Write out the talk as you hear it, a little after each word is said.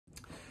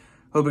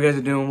Hope you guys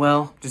are doing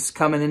well. Just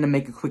coming in to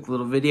make a quick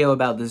little video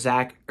about the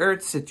Zach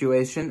Ertz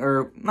situation,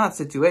 or not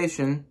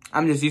situation.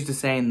 I'm just used to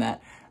saying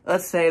that.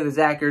 Let's say the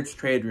Zach Ertz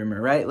trade rumor,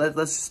 right? Let's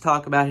just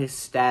talk about his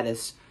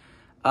status.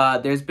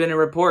 There's been a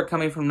report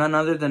coming from none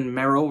other than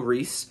Merrill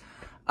Reese,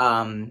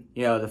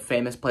 the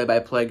famous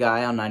play-by-play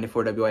guy on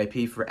 94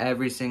 WIP for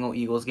every single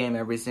Eagles game,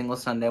 every single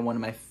Sunday. One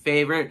of my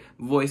favorite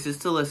voices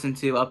to listen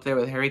to, up there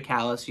with Harry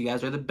Callis. You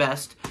guys are the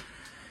best.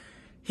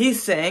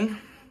 He's saying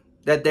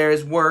that there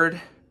is word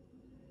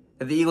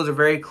that the Eagles are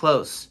very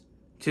close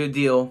to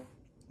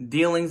a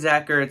dealing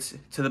Zach Ertz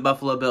to the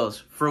Buffalo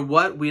Bills. For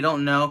what? We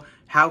don't know.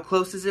 How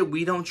close is it?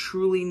 We don't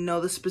truly know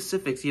the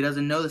specifics. He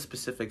doesn't know the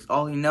specifics.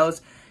 All he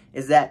knows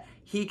is that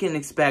he can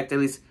expect, at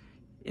least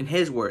in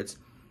his words,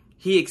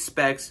 he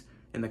expects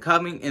in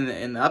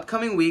the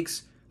upcoming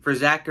weeks for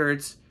Zach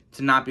Ertz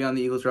to not be on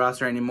the Eagles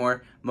roster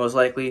anymore, most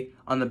likely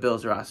on the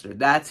Bills roster.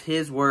 That's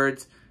his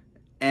words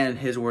and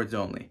his words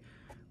only.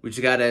 We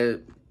just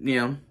gotta,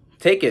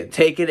 take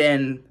it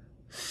and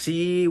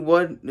see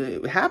what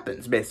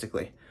happens,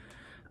 basically.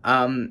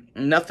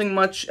 Nothing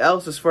much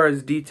else as far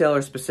as detail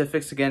or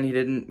specifics. Again, he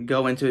didn't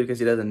go into it because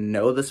he doesn't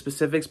know the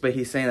specifics, but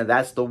he's saying that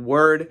that's the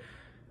word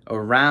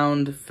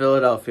around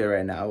Philadelphia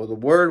right now, with the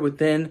word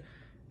within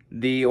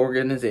the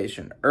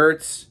organization.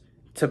 Ertz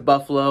to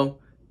Buffalo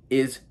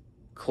is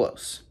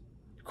close.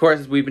 Of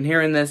course, we've been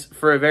hearing this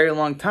for a very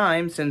long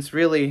time, since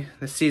really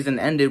the season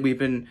ended. We've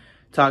been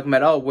talking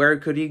about, oh, where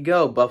could he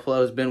go? Buffalo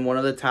has been one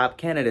of the top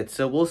candidates.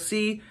 So we'll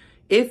see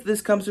if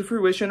this comes to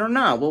fruition or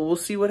not. Well, we'll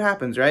see what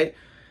happens, right?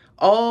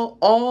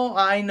 All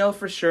I know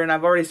for sure, and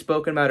I've already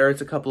spoken about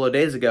Ertz a couple of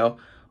days ago,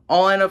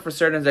 all I know for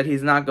certain is that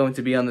he's not going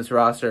to be on this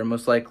roster,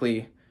 most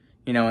likely,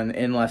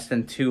 in less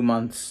than 2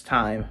 months'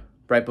 time,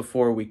 right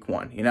before week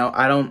 1.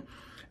 I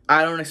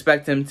don't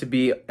expect him to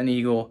be an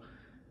Eagle,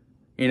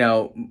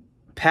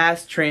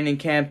 past training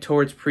camp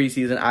towards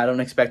preseason. I don't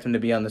expect him to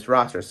be on this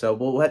roster. So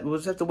we'll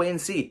just have to wait and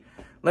see.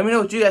 Let me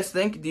know what you guys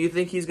think. Do you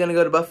think he's going to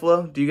go to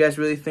Buffalo? Do you guys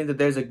really think that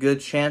there's a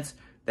good chance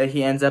that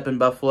he ends up in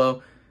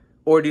Buffalo?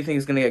 Or do you think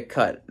he's going to get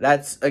cut?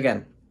 That's,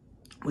 again,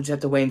 we just have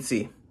to wait and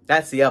see.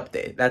 That's the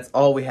update. That's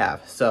all we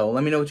have. So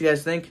let me know what you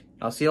guys think.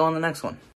 I'll see you on the next one.